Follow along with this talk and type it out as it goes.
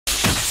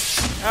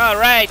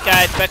Alright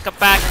guys, welcome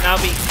back. Now I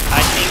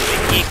think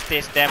we kick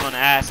this demon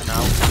ass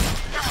now.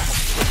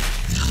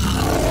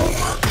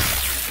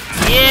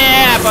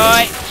 Yeah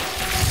boy!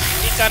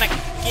 We're gonna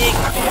kick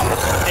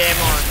this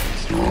demon.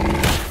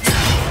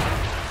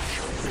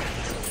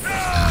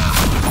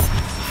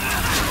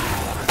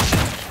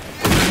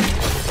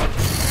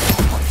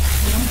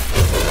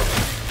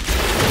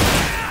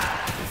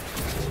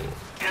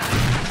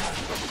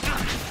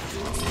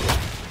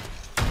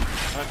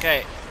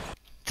 Okay.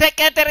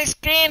 Secondary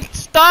screen,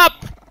 stop!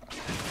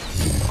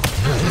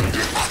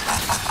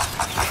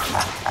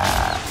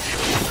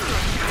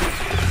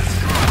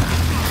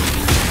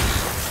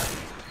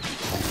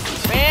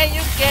 Where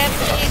you get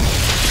me?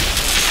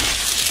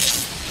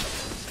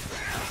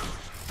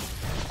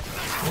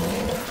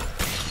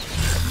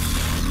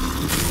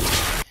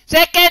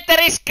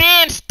 Secondary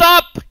screen,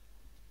 stop!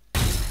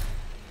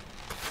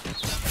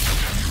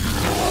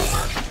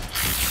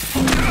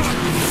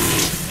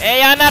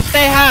 Ei anna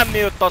tehdä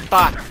minut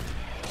tota.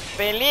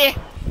 Peli.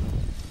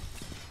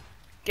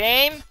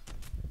 Game.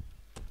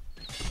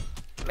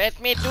 Let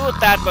me do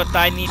that what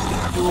I need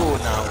to do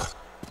now.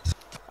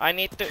 I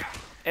need to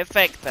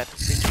affect that.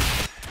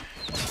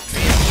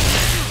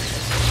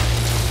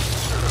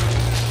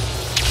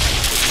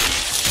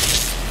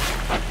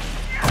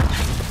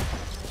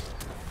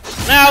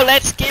 Now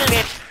let's kill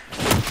it.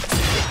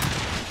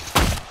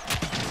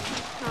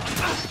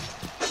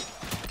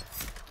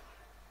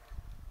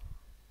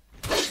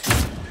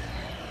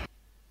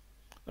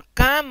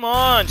 Come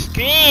on,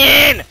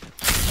 screen!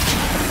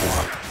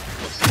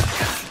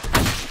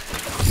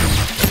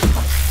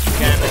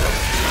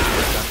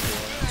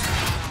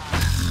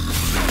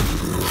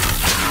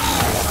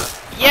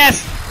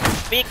 Yes!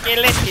 We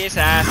killed his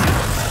ass.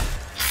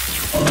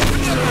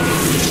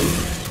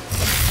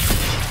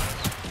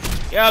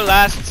 Your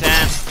last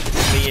chance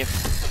to leave.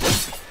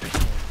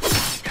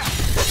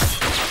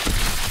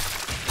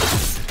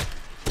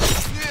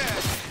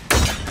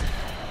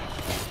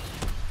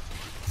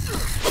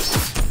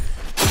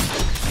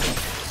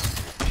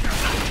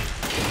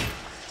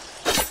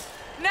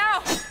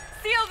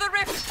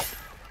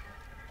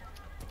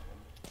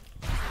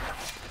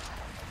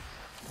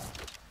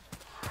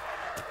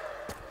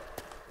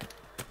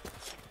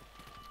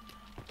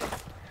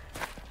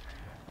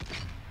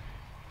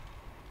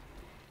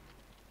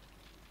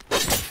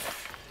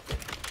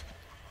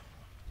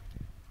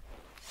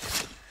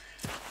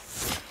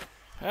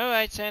 Oh,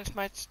 I changed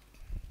my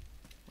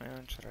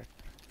own character.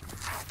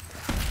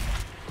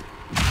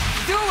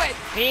 Do it!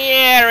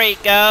 Here we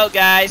go,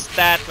 guys.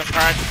 That was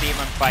hard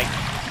demon fight.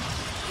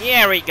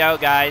 Here we go,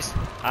 guys.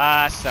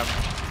 Awesome.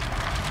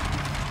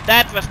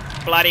 That was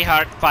bloody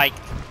hard fight.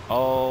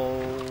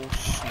 Oh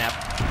snap!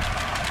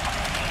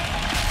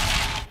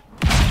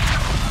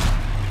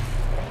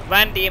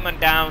 One demon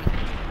down.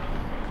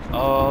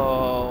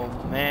 Oh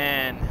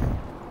man,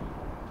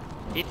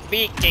 it's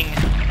Viking.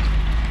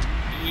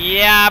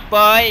 Yeah,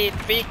 boy,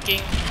 it's Viking.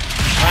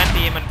 One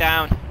demon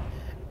down.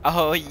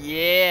 Oh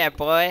yeah,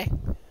 boy.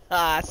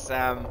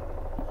 Awesome.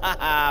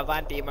 Haha,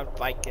 one demon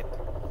fight it.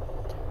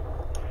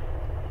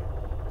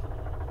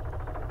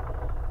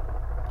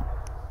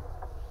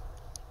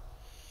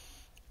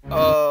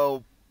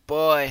 Oh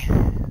boy.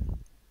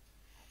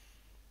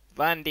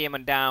 One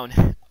demon down.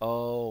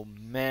 Oh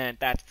man,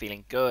 that's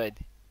feeling good.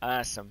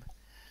 Awesome.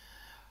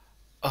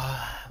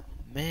 Oh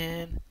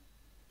man.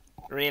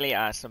 Really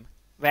awesome.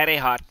 Very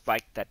hard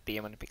fight that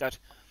demon because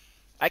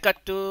I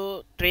got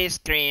 2-3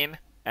 screen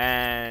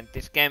and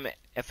this game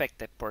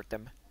affected for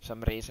them some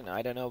reason.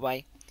 I don't know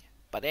why.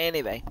 But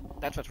anyway,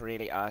 that was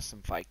really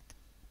awesome fight.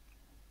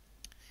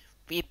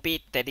 We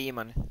beat the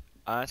demon.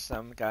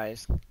 Awesome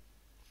guys.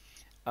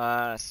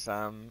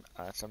 Awesome,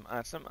 awesome,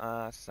 awesome,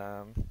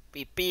 awesome.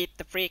 We beat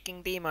the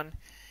freaking demon.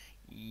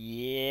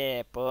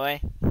 Yeah, boy.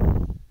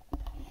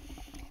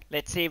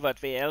 Let's see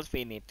what else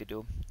we need to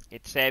do.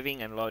 It's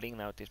saving and loading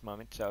now at this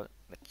moment, so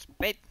let's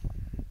wait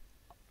a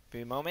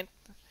few moments.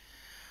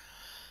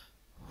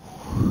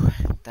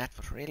 That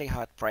was really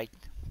hard fight.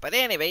 But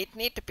anyway, it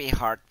need to be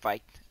hard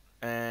fight.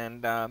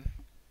 And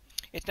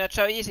it's not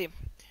so easy.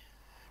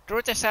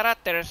 Through the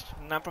characters,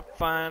 number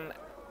one,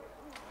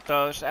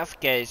 those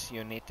FKs,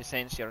 you need to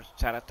change your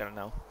character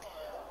now.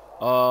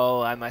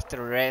 Oh, I must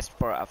rest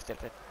for after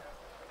that.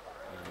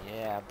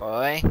 Yeah,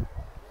 boy.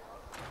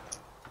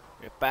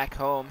 We're back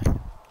home.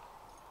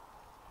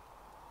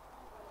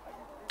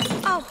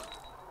 Oh!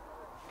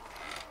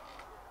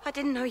 I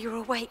didn't know you were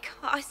awake,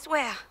 I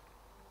swear.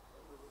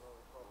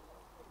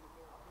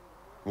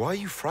 Why are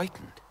you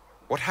frightened?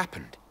 What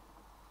happened?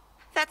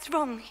 That's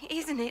wrong,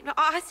 isn't it?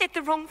 I said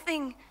the wrong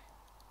thing.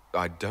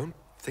 I don't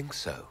think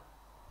so.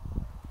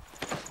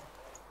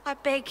 I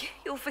beg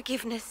your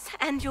forgiveness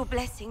and your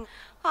blessing.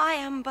 I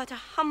am but a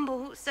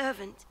humble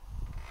servant.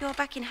 You're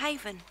back in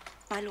Haven,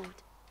 my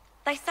lord.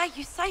 They say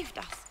you saved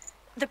us.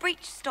 The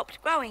breach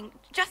stopped growing,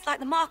 just like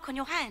the mark on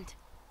your hand.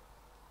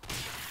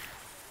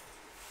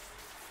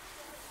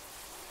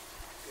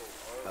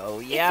 Oh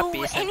yeah,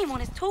 it's all anyone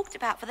has talked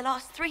about for the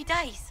last 3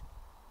 days.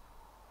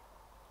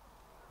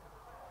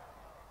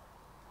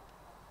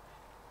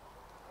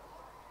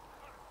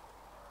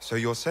 So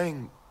you're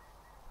saying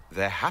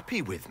they're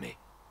happy with me?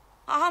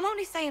 I'm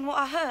only saying what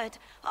I heard.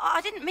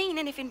 I didn't mean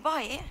anything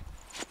by it.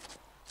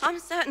 I'm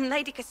certain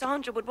Lady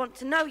Cassandra would want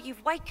to know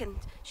you've wakened.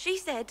 She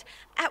said,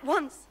 at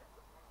once.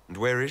 And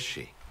where is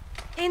she?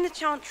 In the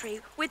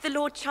Chantry, with the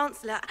Lord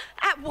Chancellor.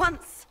 At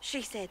once,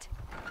 she said.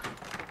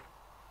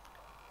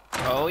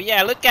 Oh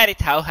yeah, look at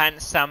it, how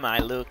handsome I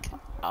look.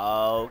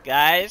 Oh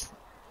guys,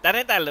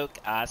 doesn't I look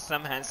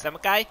awesome, handsome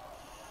guy?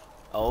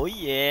 Oh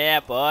yeah,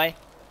 boy.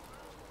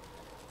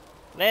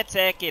 Let's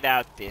check it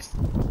out this.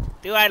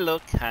 Do I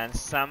look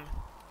handsome?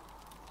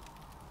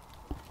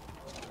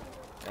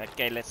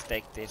 Okay, let's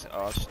take this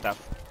all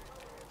stuff.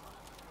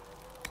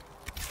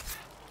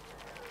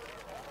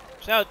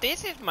 So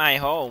this is my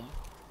home.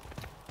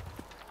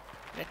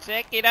 Let's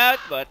check it out,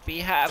 but we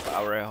have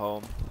our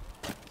home.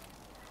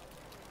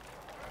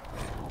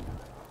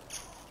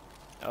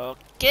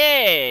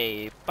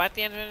 Okay,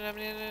 Patty and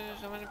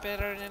someone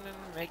better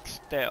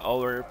makes the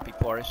over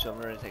before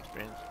summer's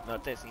experience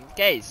notice in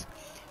case.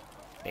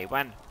 Day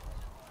 1.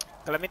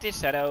 Calamity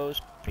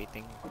shadows,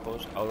 breathing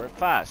goes over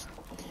fast.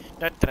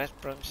 Not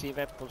responsive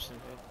pulse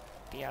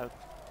the out.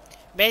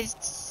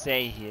 Best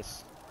say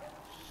his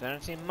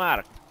certainty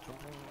marked.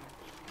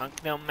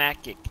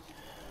 Unknowmatic.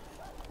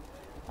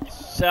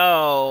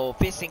 So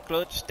this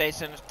includes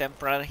stations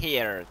temporal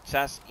here,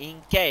 just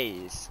in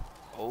case.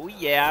 Oh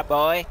yeah,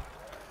 boy.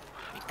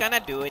 We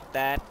gonna do it,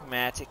 that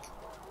magic.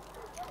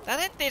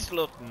 Doesn't this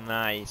look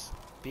nice?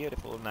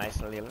 Beautiful, nice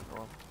little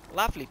room.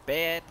 Lovely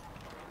bed.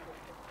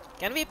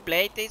 Can we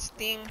play this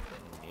thing?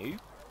 No.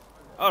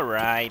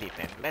 Alrighty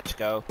then, let's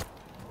go.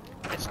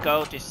 Let's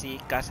go to see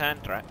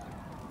Cassandra.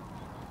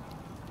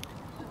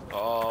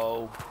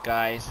 Oh,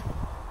 guys.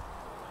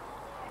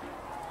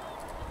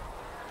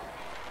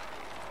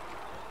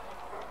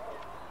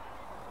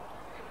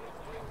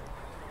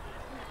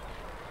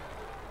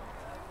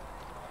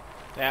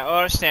 They are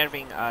all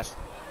serving us.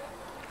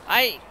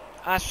 I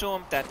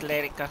assume that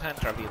Lady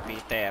Cassandra will be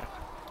there.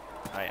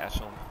 I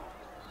assume.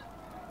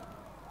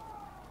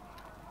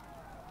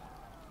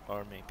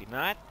 Or maybe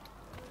not.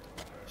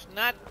 It's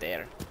not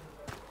there.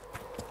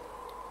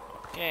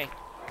 Okay.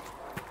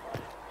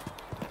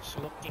 Let's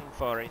looking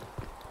for it.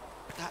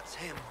 That's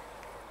him.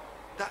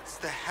 That's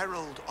the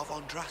Herald of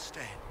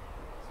Andraste.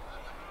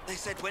 They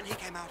said when he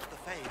came out of the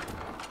Fade,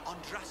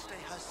 Andraste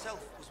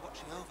herself was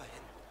watching over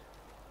him.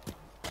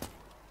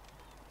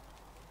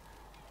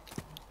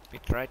 We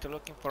try to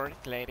looking for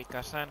it, Lady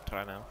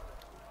Cassandra now.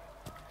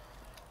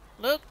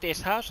 Look,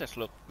 these houses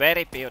look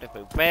very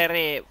beautiful.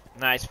 Very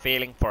nice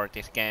feeling for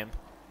this game.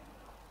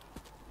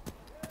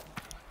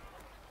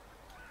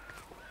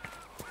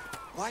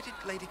 Why did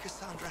Lady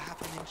Cassandra have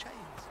him in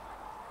chains?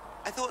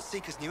 I thought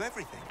Seekers knew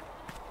everything.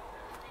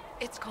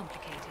 It's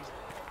complicated.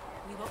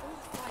 We were all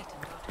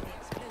frightened after the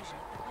explosion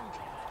at the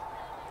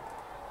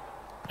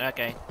contract.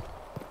 Okay.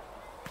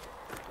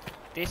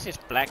 This is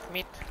black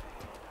meat.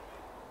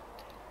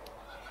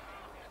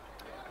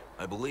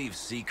 I believe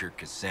Seeker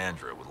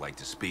Cassandra would like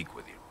to speak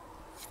with you.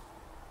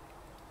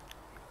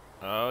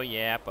 Oh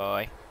yeah,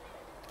 boy.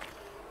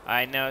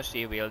 I know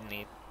she will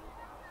need.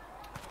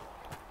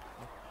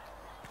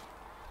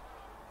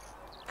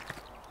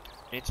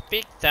 It's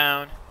big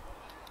town.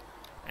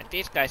 And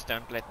these guys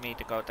don't let me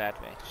to go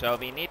that way. So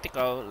we need to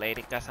go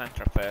Lady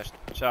Cassandra first.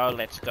 So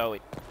let's go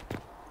it.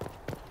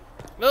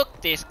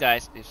 Look, these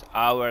guys, this is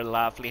our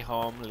lovely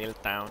home, little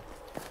town.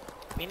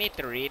 We need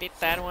to read it,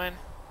 that one.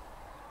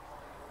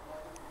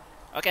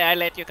 Okay, I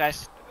let you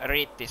guys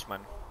read this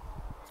one.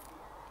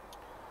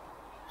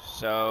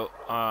 So,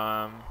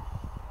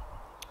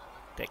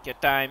 take your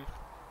time.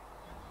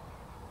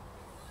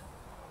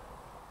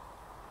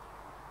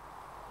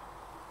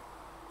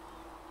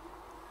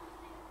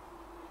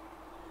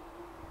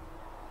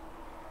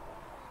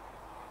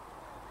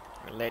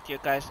 I'll let you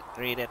guys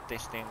read it,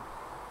 this thing.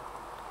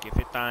 Give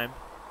you time.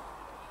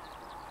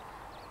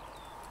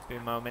 Few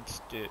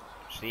moments to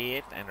see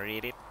it and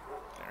read it.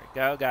 There we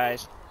go,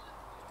 guys.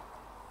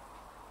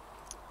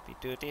 We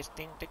do this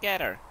thing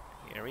together.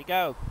 Here we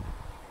go.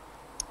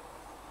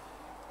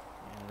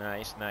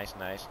 Nice, nice,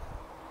 nice.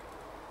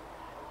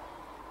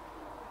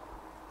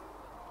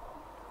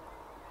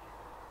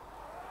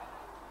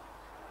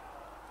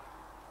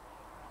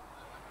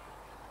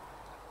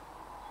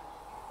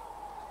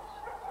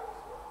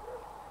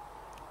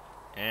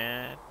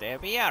 And there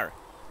we are,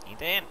 in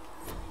the end.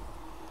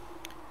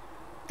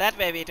 That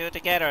way we do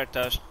together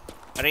those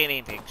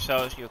reading things,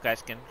 so you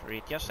guys can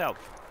read yourself.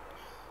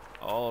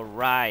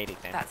 Alrighty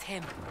then. That's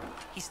him.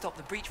 He stopped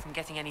the breach from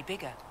getting any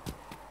bigger.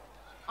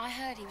 I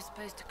heard he was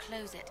supposed to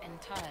close it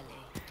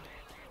entirely.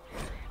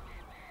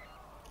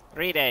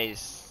 3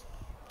 days.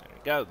 There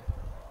we go.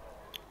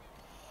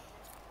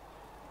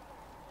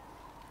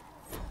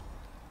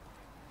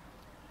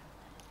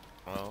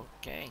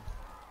 Okay.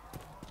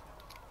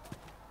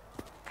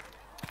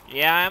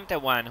 Yeah, I'm the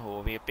one who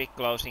will be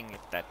closing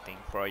it, that thing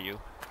for you.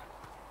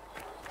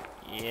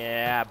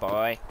 Yeah,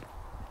 boy.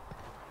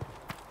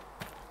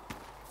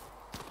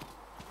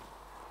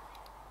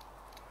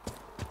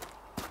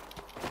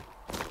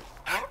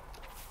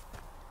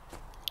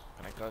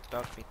 go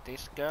talk with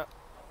this girl.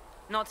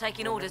 Not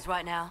taking orders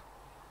right now.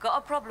 Got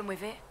a problem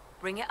with it?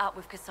 Bring it up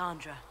with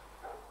Cassandra.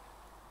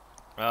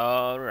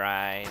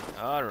 Alright,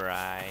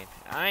 alright.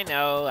 I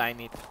know I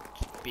need to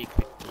speak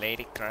with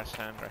Lady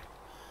Cassandra.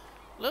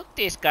 Look,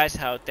 these guys,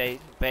 how they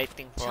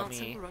waiting for me.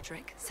 Chancellor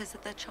Roderick says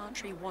that their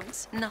chantry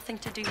wants nothing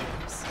to do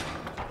with us.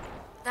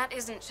 That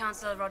isn't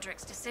Chancellor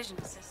Roderick's decision,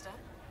 sister.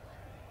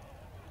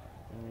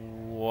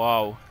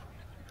 Wow.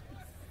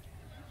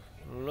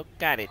 Look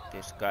at it,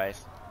 these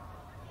guys.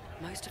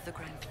 Most of the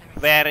Grand Clerics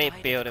Very died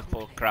of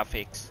beautiful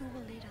conflict. graphics. Who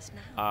will lead us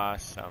now?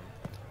 Awesome.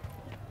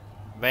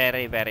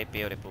 Very, very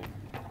beautiful.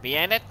 We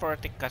ended for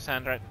the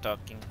Cassandra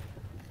talking.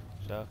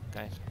 So,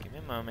 guys, give me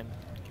a moment.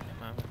 Give me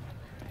a moment.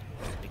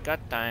 We got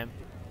time.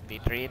 We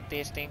treat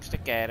these things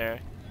together.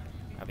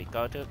 And we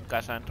go to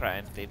Cassandra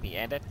and we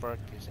ended for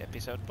this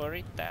episode for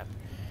recap.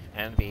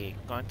 And we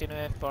continue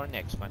it for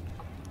next one.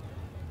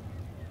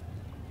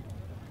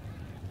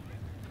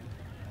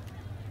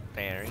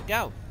 There we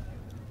go.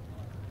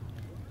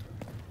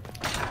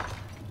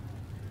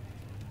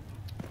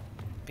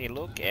 We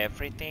look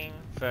everything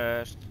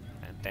first,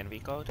 and then we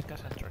go to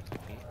Cassandra.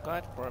 We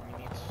got 4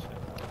 minutes.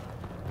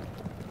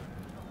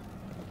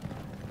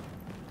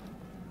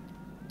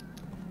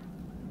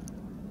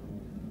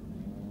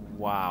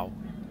 Wow.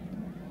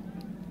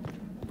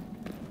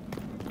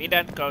 We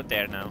don't go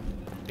there now.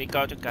 We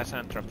go to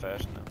Cassandra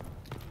first now.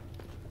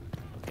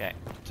 Okay,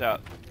 so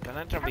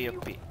Cassandra will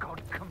be. Gone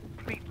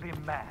completely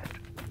mad.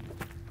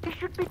 He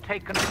should be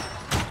taken.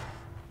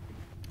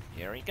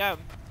 Here we go.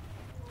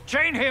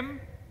 Chain him!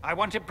 I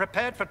want him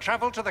prepared for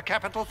travel to the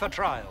capital for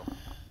trial.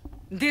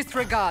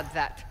 Disregard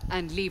that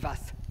and leave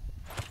us.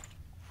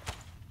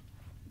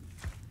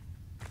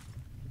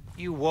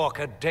 You walk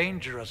a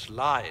dangerous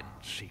line,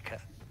 Seeker.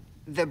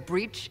 The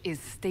breach is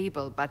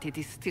stable, but it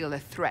is still a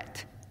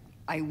threat.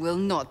 I will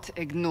not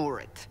ignore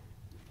it.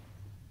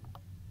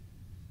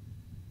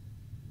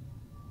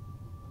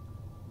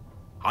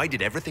 I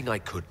did everything I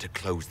could to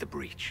close the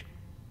breach.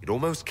 It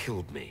almost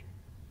killed me.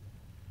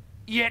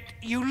 Yet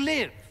you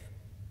live.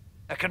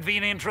 A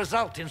convenient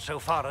result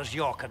insofar as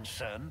you're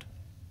concerned.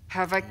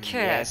 Have a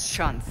care, Yes.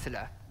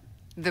 Chancellor.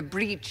 The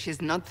breach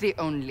is not the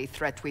only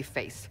threat we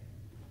face.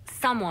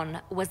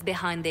 Someone was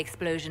behind the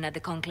explosion at the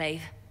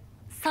Conclave.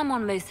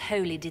 Someone most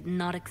holy did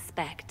not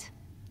expect.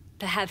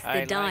 Perhaps I they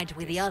like died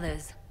with the this.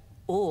 others,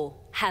 or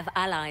have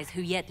allies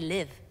who yet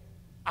live.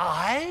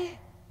 I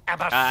am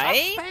a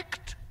I?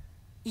 suspect,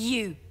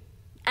 You,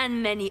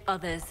 and many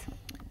others.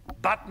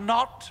 but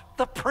not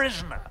the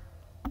prisoner.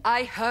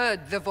 I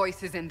heard the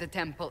voices in the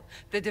temple.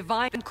 The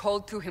Divine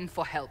called to him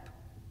for help.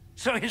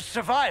 So his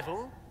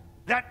survival,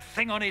 that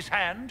thing on his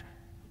hand,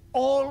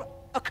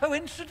 all a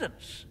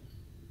coincidence.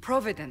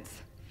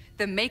 Providence.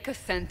 The Maker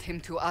sent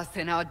him to us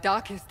in our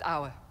darkest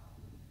hour.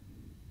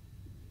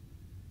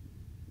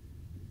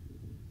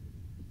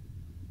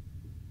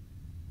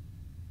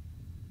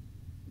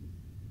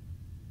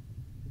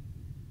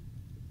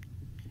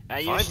 Are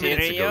you 5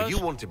 minutes ago, serious? you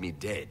wanted me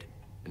dead.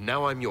 And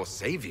now I'm your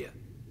savior.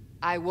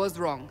 I was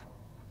wrong.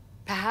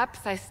 Perhaps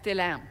I still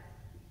am.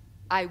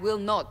 I will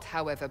not,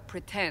 however,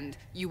 pretend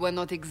you were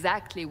not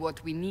exactly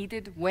what we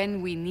needed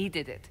when we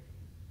needed it.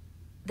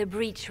 The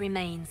breach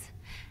remains,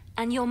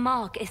 and your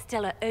mark is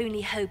still our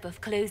only hope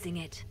of closing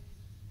it.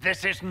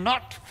 This is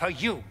not for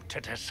you to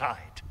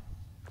decide.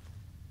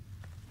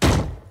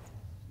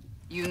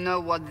 You know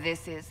what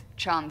this is,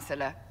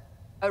 Chancellor.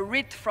 A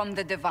writ from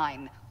the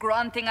Divine,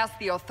 granting us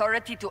the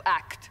authority to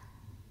act.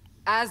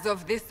 As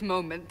of this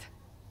moment,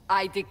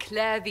 I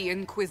declare the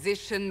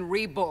Inquisition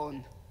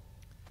reborn.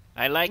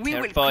 I like We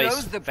her will voice.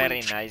 close the Very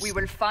breach. nice. We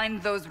will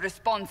find those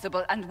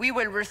responsible, and we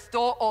will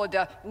restore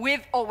order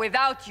with or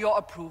without your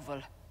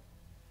approval.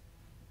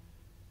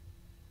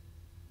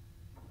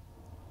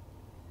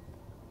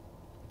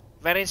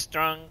 Very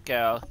strong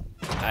girl.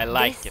 I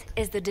like This it.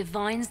 is the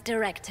Divine's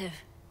directive.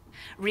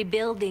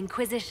 Rebuild the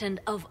Inquisition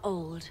of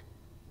old.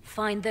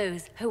 Find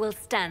those who will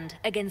stand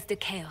against the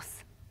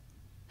chaos.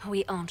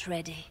 We aren't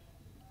ready.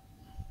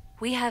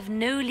 We have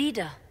no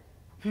leader,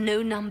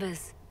 no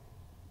numbers.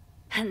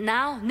 And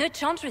now, no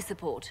Chantry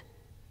support.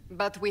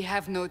 But we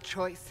have no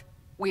choice.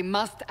 We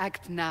must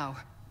act now,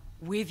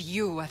 with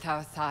you at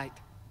our side.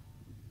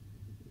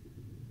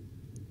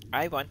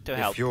 I want to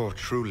help. If you're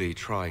truly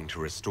trying to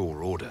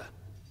restore order,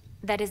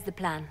 That is the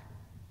plan.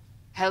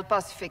 Help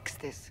us fix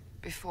this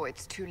before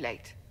it's too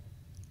late.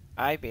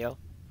 I will.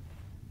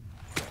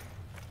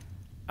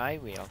 I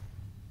will.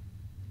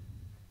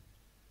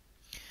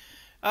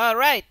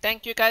 Alright,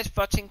 thank you guys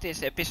for watching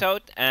this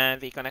episode,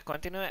 and we're gonna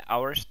continue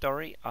our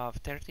story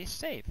after this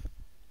save.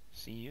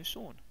 See you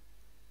soon.